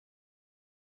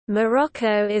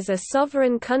Morocco is a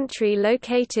sovereign country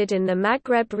located in the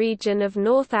Maghreb region of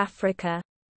North Africa.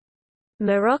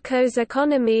 Morocco's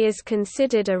economy is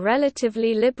considered a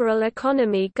relatively liberal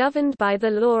economy governed by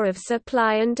the law of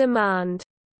supply and demand.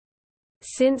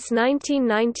 Since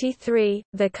 1993,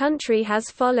 the country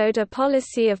has followed a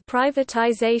policy of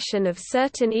privatization of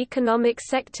certain economic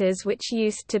sectors which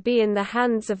used to be in the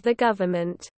hands of the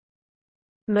government.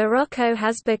 Morocco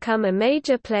has become a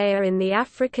major player in the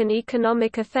African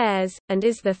economic affairs, and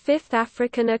is the fifth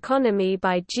African economy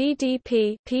by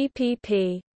GDP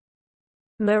 (PPP).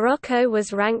 Morocco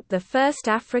was ranked the first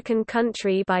African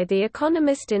country by the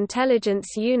Economist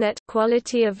Intelligence Unit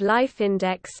Quality of Life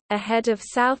Index, ahead of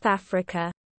South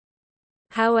Africa.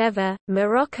 However,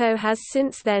 Morocco has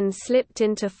since then slipped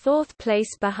into fourth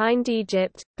place behind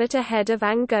Egypt, but ahead of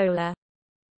Angola.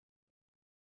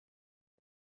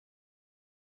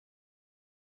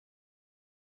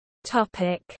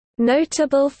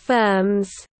 Notable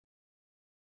firms.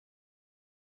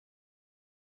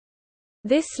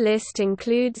 This list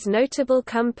includes notable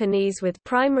companies with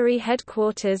primary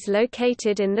headquarters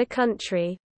located in the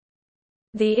country.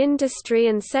 The industry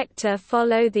and sector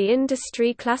follow the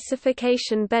industry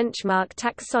classification benchmark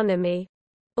taxonomy.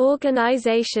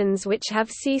 Organizations which have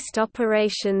ceased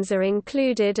operations are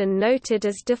included and noted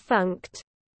as defunct.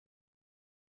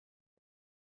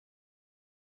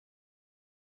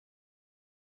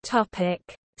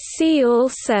 See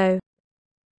also: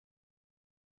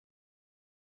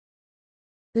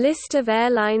 List of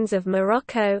airlines of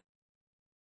Morocco,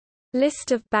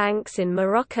 List of banks in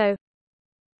Morocco,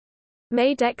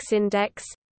 Madex Index,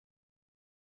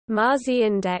 Marzi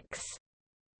Index.